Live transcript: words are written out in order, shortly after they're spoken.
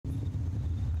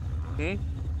Hmm?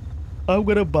 I'm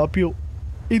gonna bump you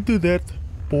into that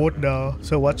board now.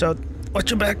 So watch out.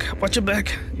 Watch your back. Watch your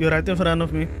back. You're right in front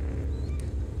of me.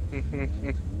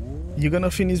 You're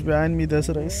gonna finish behind me this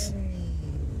race.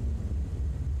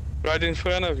 Right in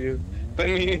front of you. That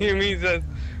means that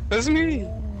that's me.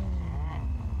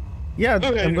 Yeah,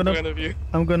 Right in front of you.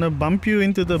 I'm gonna bump you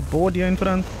into the board here in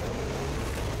front.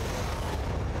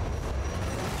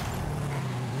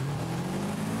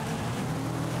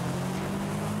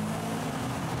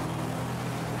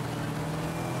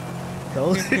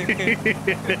 No. I'm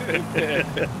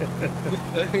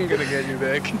gonna get you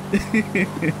back.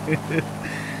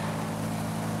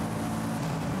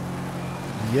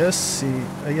 Yes, see,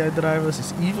 AI drivers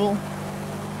is evil.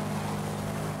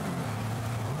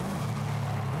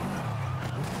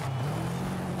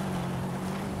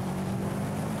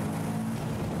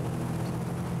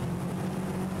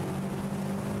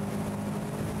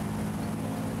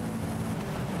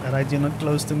 Alright, you're not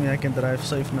close to me, I can drive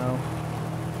safe now.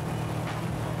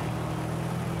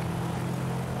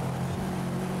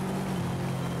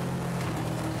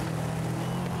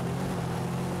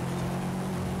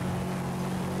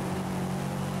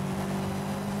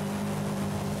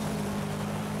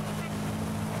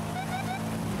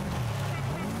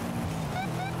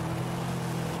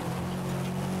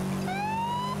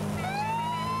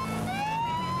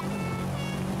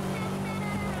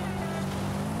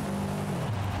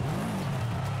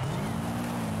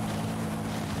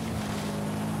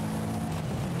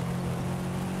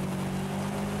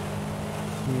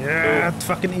 Yeah, it's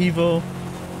fucking evil.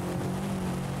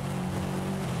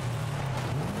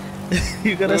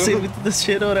 You gotta save it to the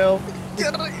shit or help.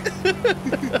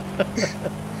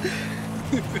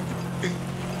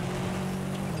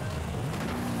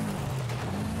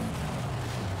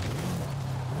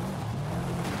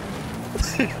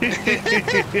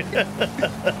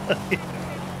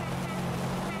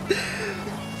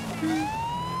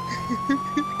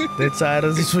 That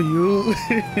silence is for you.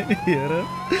 Yeah.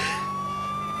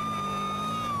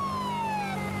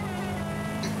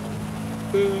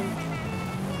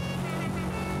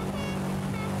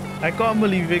 I can't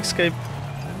believe we escaped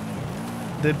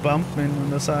that bump, man,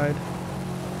 on the side.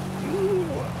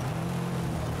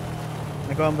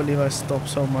 I can't believe I stopped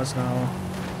so much now.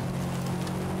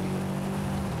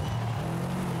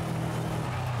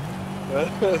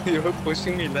 You were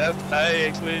pushing me left. I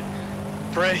actually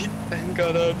prayed and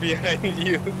got out behind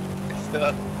you.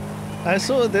 So. I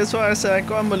saw, that's why I said I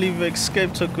can't believe we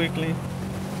escaped so quickly.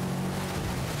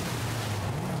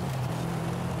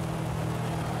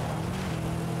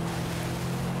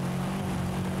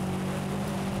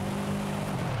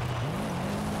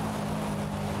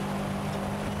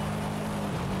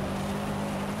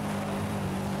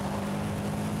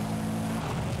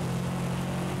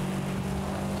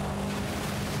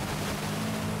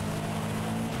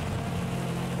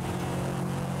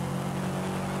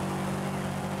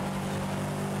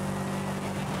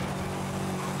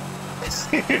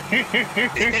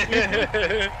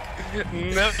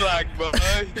 No luck, boy.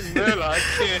 No luck.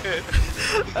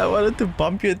 I wanted to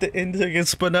bump you at the end so I can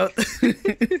spin out.